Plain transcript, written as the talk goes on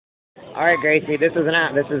All right, Gracie. This is an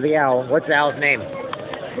owl. This is the owl. What's the owl's name?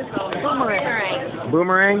 Boomerang.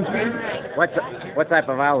 Boomerang. What type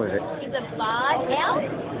of owl is it? He's a bod owl.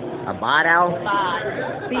 A bod owl?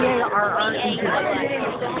 Bod. B-A-R-R-E.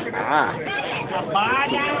 Ah. A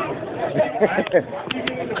bod owl?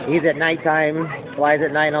 He's at nighttime, flies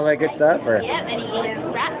at night, and all that good stuff, or? Yep, and he eats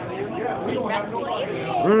rats.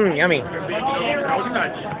 Yummy.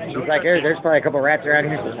 He's like, there's probably a couple rats around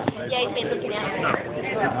here. Yeah, he's been looking at.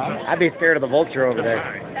 I'd be scared of the vulture over there.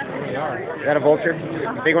 Is that a vulture?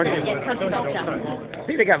 A big one? Yeah, country vulture.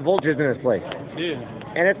 See, they got vultures in this place. Yeah.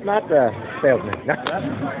 And it's not the salesman.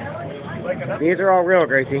 These are all real,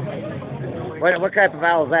 Gracie. What type of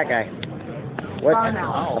owl is that guy? What? Barn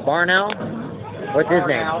owl. A barn owl? What's his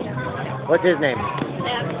name? What's his name?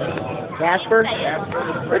 Casper?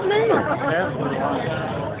 Good name.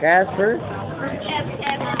 Casper?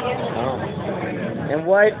 Oh. And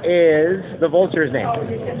what is the vulture's name?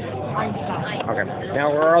 Okay.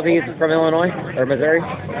 Now, were all these from Illinois or Missouri?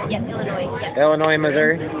 Yes, Illinois. Yes. Illinois,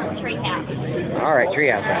 Missouri? Treehouse. All right,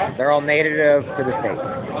 treehouse. They're all native to the state.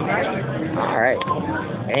 All right.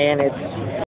 And it's